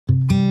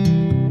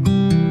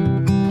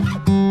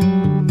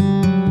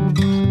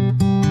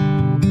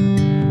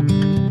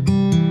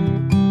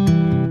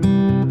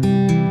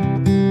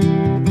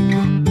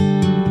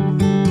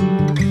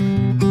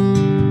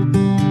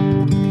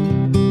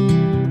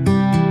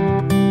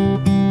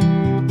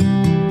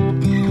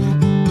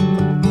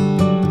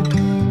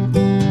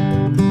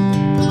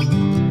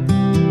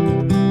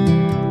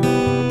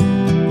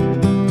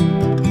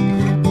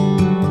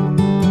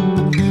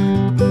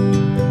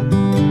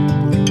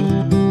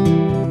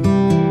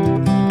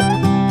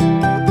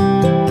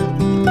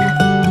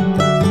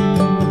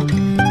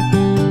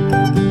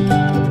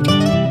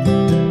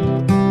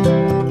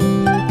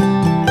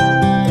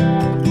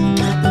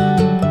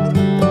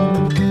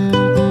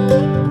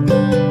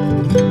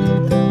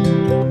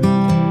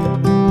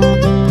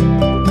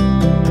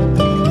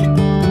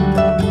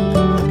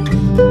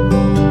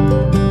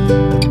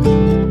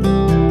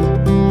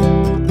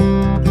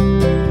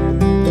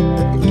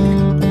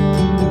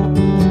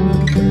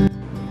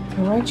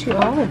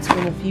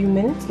few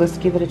minutes. Let's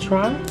give it a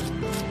try.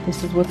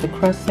 This is what the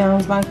crust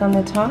sounds like on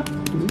the top.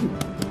 Ooh.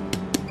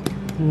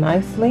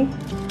 Nicely.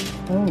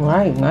 All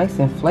right, nice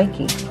and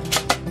flaky.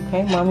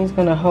 Okay, mommy's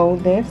gonna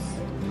hold this.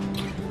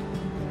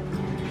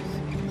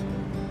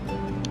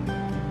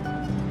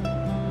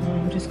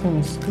 I'm just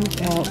gonna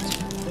scoop out.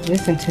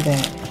 Listen to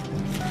that.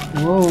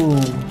 Whoa.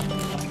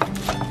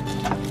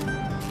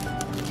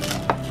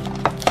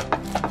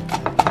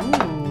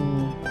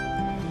 Ooh.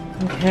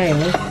 Okay,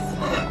 let's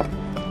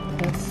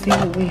see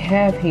what we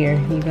have here,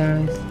 you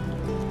guys.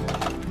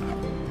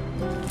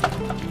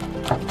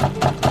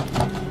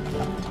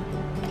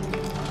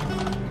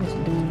 Just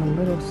doing a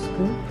little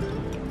scoop.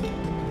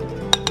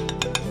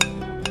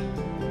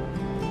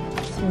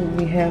 See what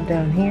we have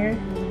down here.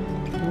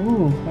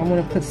 Ooh, I'm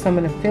gonna put some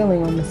of the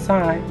filling on the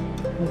side.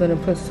 I'm gonna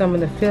put some of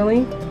the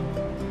filling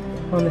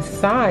on the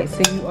side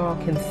so you all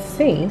can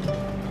see.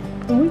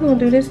 And we're gonna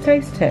do this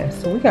taste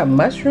test. So we got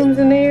mushrooms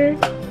in there.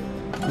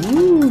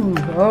 Ooh,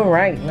 all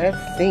right,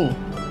 let's see.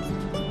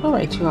 All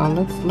right, you all,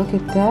 let's look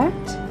at that.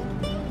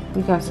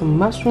 We got some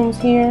mushrooms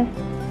here.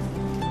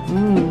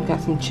 Got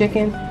some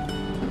chicken.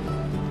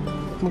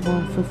 We're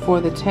going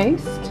for the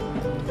taste.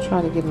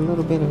 Try to get a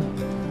little bit of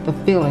the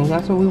filling.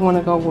 That's what we want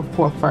to go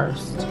for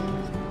first,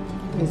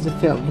 is the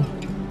filling.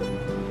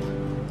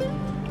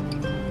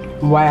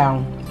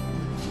 Wow.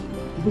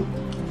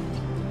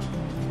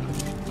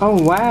 Oh,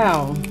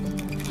 wow.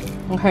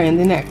 Okay, and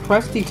then that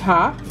crusty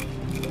top.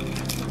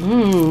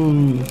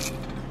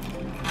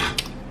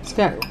 It's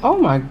got, oh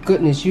my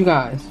goodness, you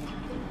guys.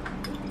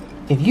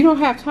 If you don't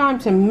have time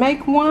to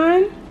make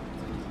one,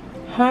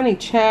 honey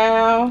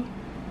child,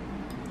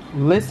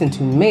 listen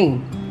to me.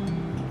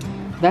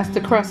 That's the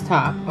crust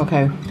top,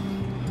 okay.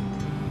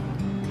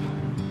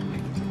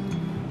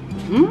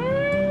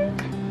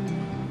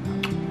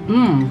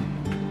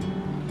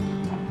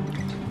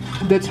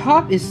 The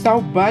top is so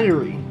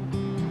buttery.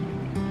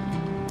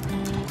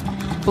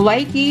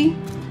 Flaky.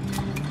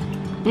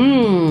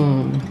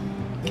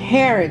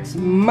 Carrots,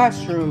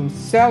 mushrooms,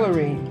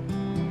 celery.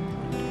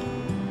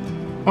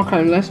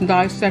 Okay, let's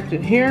dissect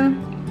it here.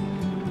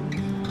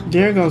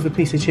 There goes a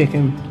piece of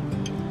chicken.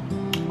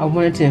 I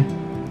wanted to,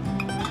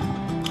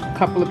 a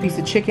couple of pieces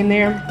of chicken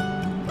there.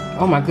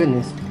 Oh my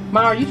goodness.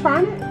 Ma, are you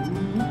trying it?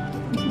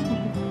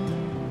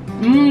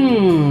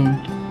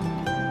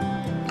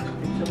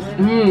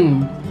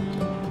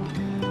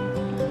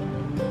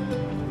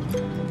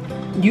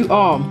 You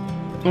all,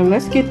 and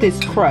let's get this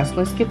crust.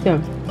 Let's get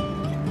them.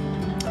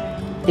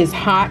 It's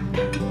hot,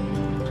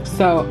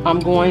 so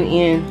I'm going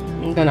in.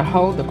 I'm gonna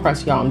hold the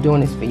crust, y'all. I'm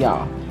doing this for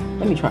y'all.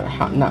 Let me try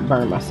to not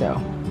burn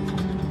myself.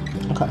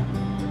 Okay.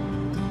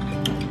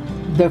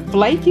 The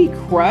flaky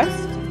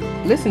crust.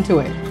 Listen to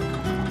it.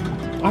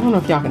 I don't know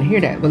if y'all can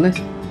hear that, but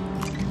listen.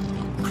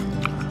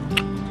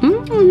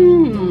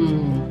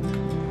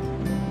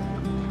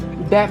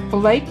 That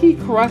flaky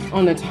crust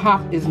on the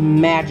top is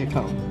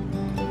magical.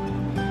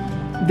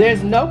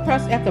 There's no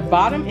crust at the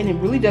bottom, and it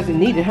really doesn't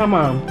need it, huh,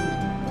 Mom?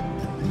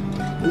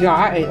 Yeah,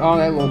 I ate all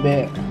that little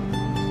bit.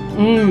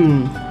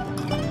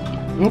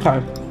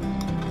 Okay.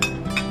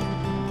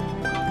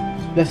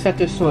 Let's set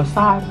this to the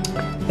side.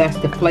 That's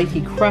the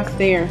flaky crust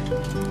there.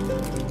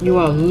 You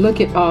all look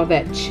at all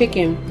that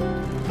chicken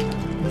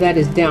that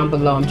is down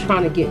below. I'm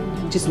trying to get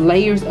just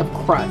layers of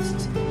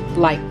crust,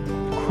 like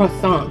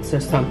croissants or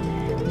something.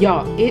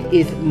 Y'all, it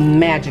is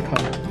magical.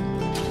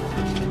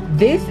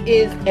 This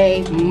is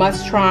a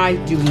must try.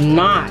 Do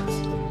not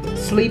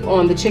sleep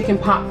on the chicken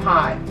pot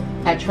pie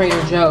at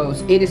Trader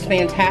Joe's. It is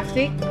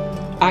fantastic.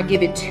 I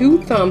give it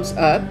 2 thumbs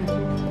up.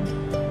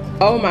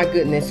 Oh my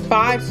goodness,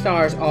 5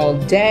 stars all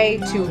day,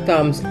 2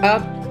 thumbs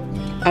up.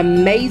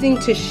 Amazing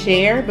to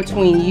share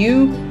between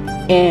you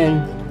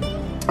and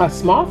a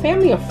small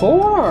family of 4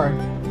 or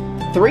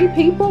 3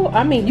 people.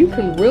 I mean, you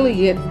can really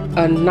get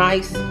a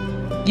nice,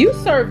 you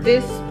serve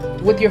this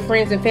with your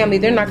friends and family,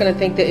 they're not gonna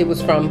think that it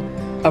was from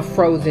a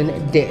frozen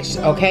dish,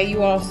 okay,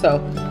 you all?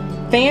 So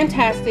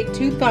fantastic,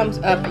 2 thumbs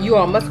up. You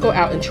all must go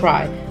out and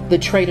try the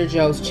Trader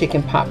Joe's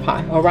chicken pot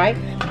pie. All right,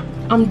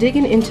 I'm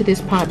digging into this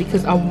pie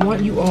because I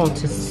want you all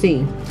to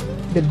see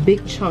the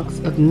big chunks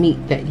of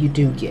meat that you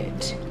do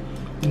get.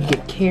 You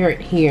get carrot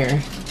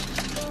here,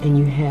 and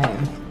you have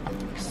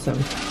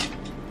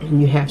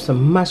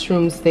some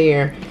mushrooms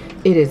there.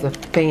 It is a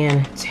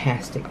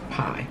fantastic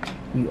pie,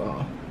 you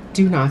all.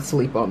 Do not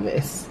sleep on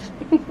this.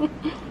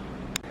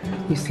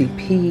 You see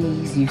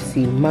peas, you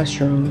see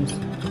mushrooms,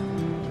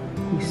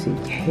 you see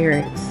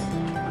carrots.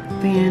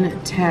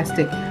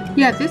 Fantastic.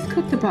 Yeah, this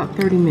cooked about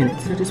 30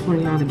 minutes. I just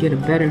want y'all to get a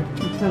better.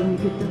 I'm telling you,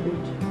 get the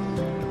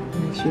vegetables.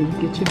 Make sure you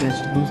get your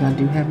vegetables. I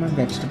do have my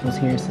vegetables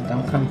here, so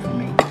don't come for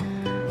me.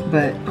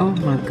 But oh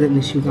my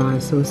goodness, you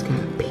guys. So it's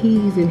got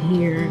peas in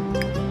here.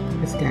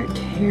 It's got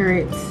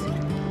carrots,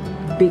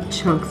 big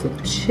chunks of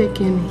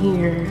chicken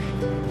here.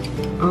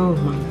 Oh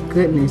my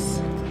goodness.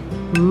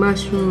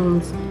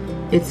 Mushrooms.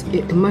 It's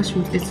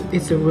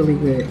a really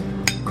good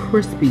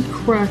crispy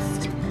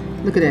crust.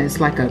 Look at that, it's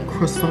like a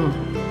croissant.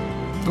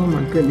 Oh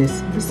my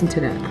goodness, listen to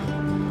that.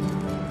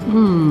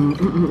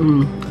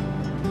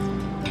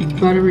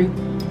 Buttery,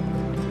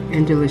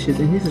 and delicious.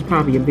 And this is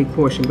probably a big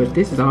portion, but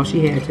this is all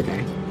she had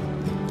today.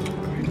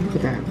 Look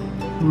at that.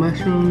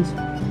 Mushrooms.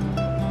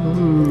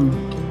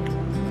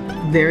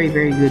 Very,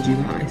 very good, you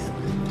guys.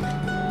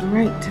 All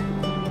right.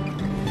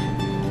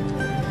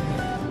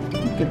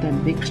 Look at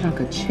that big chunk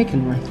of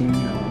chicken right there,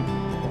 y'all.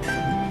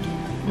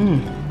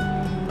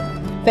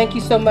 Thank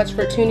you so much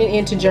for tuning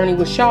in to Journey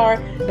with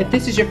Shar. If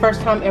this is your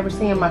first time ever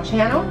seeing my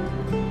channel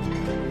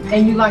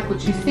and you like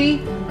what you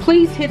see,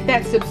 please hit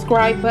that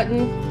subscribe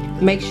button.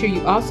 Make sure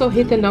you also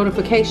hit the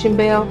notification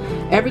bell.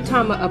 Every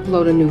time I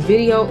upload a new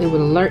video, it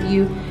will alert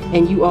you,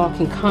 and you all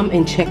can come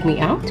and check me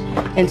out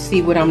and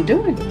see what I'm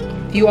doing.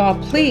 You all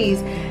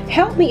please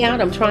help me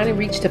out. I'm trying to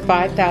reach to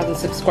 5,000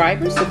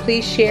 subscribers, so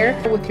please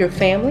share with your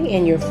family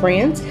and your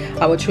friends.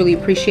 I would truly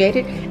appreciate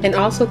it. And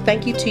also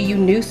thank you to you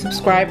new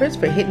subscribers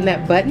for hitting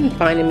that button,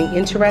 finding me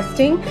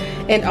interesting,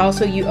 and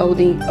also you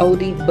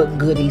oldie but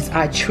goodies.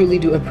 I truly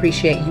do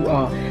appreciate you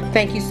all.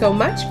 Thank you so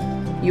much.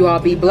 You all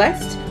be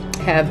blessed.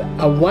 Have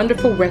a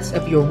wonderful rest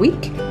of your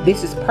week.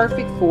 This is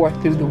perfect for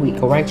through the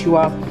week. All right, you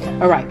all?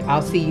 All right,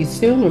 I'll see you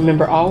soon.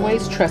 Remember,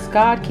 always trust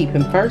God, keep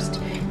Him first,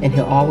 and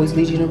He'll always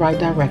lead you in the right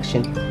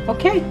direction.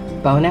 Okay,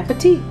 bon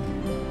appetit.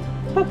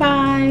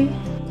 Bye-bye.